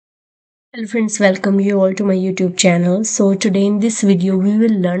Hello friends, welcome you all to my YouTube channel. So today in this video we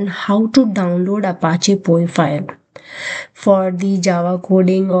will learn how to download Apache POI file for the Java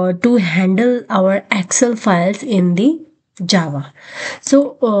coding or to handle our Excel files in the Java.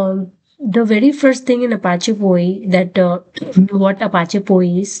 The very first thing in Apache POI that what Apache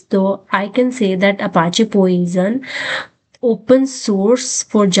POI is, so I can say that Apache POI is an open source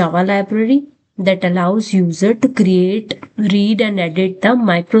for Java library that allows user to create, read and edit the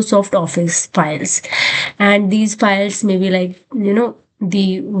Microsoft Office files. And these files may be like,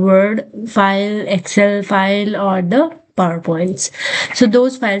 the Word file, Excel file or the PowerPoints. So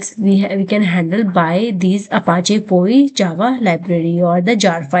those files we can handle by these Apache POI Java library or the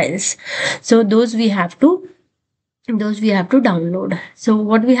jar files. So those we have to download. So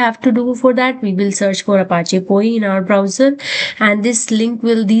what we have to do for that, we will search for Apache POI in our browser, and these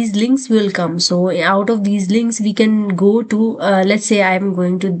links will come. So out of these links we can go to let's say I am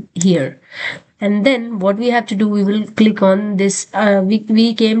going to here, and then what we have to do, we will click on this.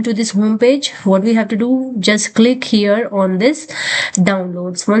 We came to this home page. What we have to do, just click here on this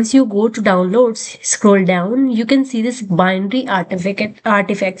downloads. Once you go to downloads, scroll down, you can see this binary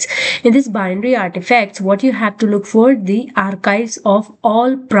artifacts. In this binary artifacts, what you have to look for, the archives of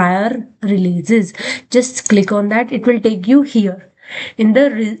all prior releases. Just click on that, it will take you here in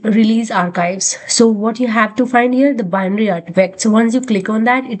the release archives. So what you have to find here, the binary artifact. So once you click on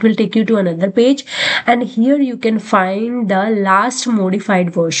that, it will take you to another page, and here you can find the last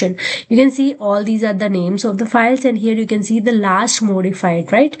modified version. You can see all these are the names of the files, and here you can see the last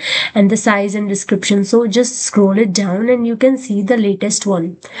modified, right, and the size and description. So just scroll it down and you can see the latest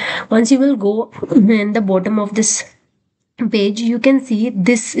one. Once you will go in the bottom of this page, you can see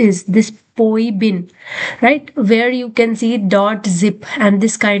this is this POI bin, right, where you can see .zip and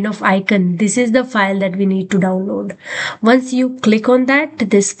this kind of icon. This is the file that we need to download. Once you click on that,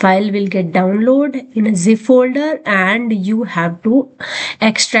 this file will get downloaded in a zip folder, and you have to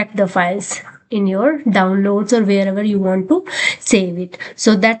extract the files in your downloads or wherever you want to save it.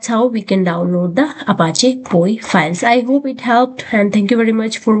 So that's how we can download the Apache POI files. I hope it helped, and thank you very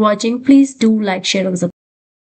much for watching. Please do like, share and subscribe.